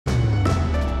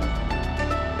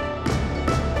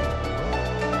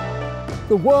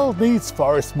The world needs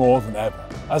forests more than ever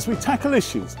as we tackle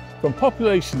issues from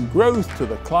population growth to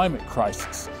the climate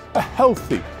crisis. A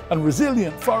healthy and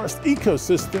resilient forest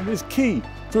ecosystem is key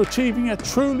to achieving a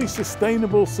truly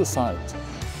sustainable society.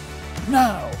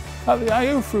 Now, at the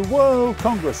IUFRO World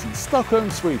Congress in Stockholm,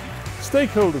 Sweden,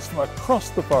 stakeholders from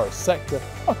across the forest sector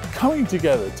are coming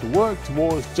together to work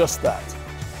towards just that.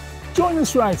 Join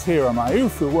us right here on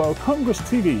IUFRO World Congress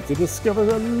TV to discover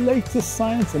the latest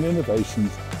science and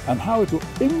innovations and how it will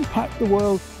impact the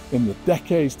world in the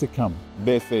decades to come.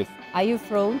 This is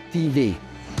IUFRO TV.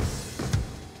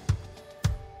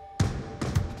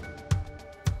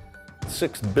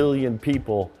 6 billion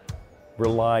people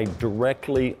rely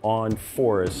directly on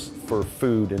forests for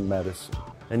food and medicine.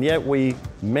 And yet we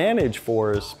manage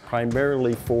forests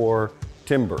primarily for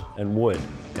timber and wood.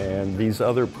 And these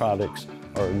other products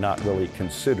are not really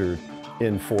considered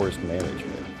in forest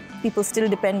management. People still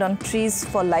depend on trees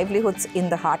for livelihoods in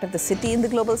the heart of the city in the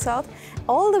Global South,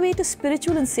 all the way to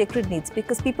spiritual and sacred needs,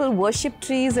 because people worship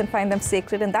trees and find them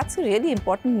sacred, and that's a really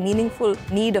important, meaningful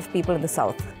need of people in the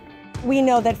South. We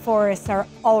know that forests are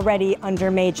already under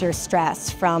major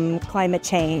stress from climate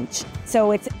change.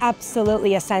 So it's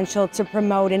absolutely essential to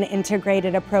promote an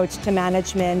integrated approach to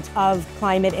management of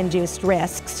climate-induced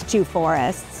risks to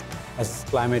forests. As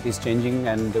climate is changing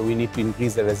and we need to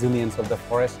increase the resilience of the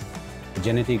forest,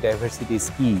 genetic diversity is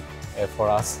key for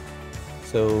us.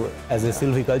 So as a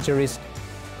silviculturist,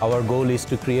 our goal is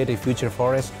to create a future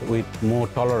forest with more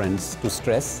tolerance to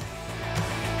stress.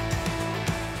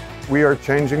 We are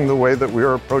changing the way that we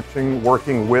are approaching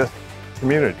working with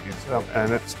communities,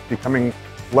 and it's becoming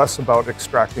less about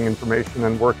extracting information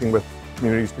and working with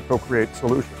communities to co-create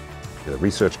solutions. The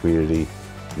research community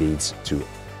needs to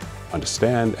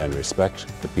understand and respect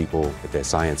the people that their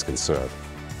science can serve,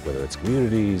 whether it's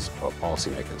communities or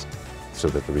policymakers, so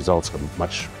that the results are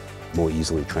much more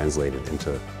easily translated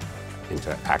into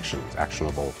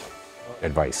actionable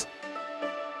advice.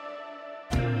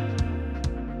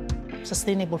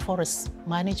 Sustainable forest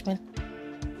management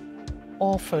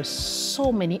offers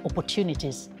so many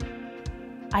opportunities.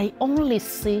 I only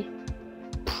see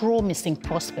promising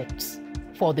prospects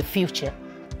for the future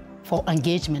for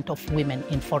engagement of women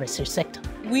in forestry sector.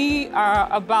 We are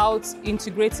about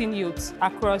integrating youth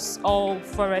across all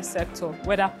forest sector,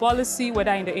 whether policy,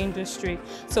 whether in the industry.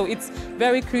 So it's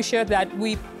very crucial that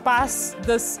we pass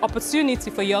this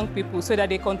opportunity for young people so that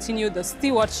they continue the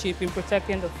stewardship in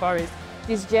protecting the forest.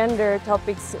 These gender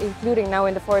topics, including now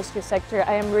in the forestry sector,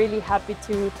 I am really happy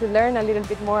to learn a little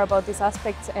bit more about these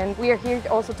aspects, and we are here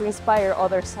also to inspire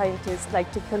other scientists,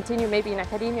 like to continue maybe in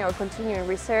academia or continue in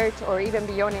research or even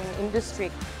beyond in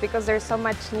industry, because there's so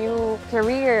much new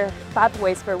career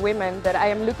pathways for women that I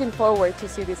am looking forward to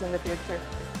see this in the future.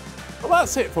 Well,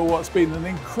 that's it for what's been an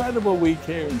incredible week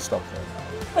here in Stockholm.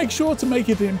 Make sure to make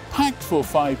it an impactful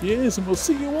 5 years, and we'll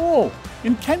see you all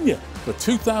in Kenya for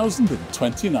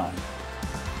 2029.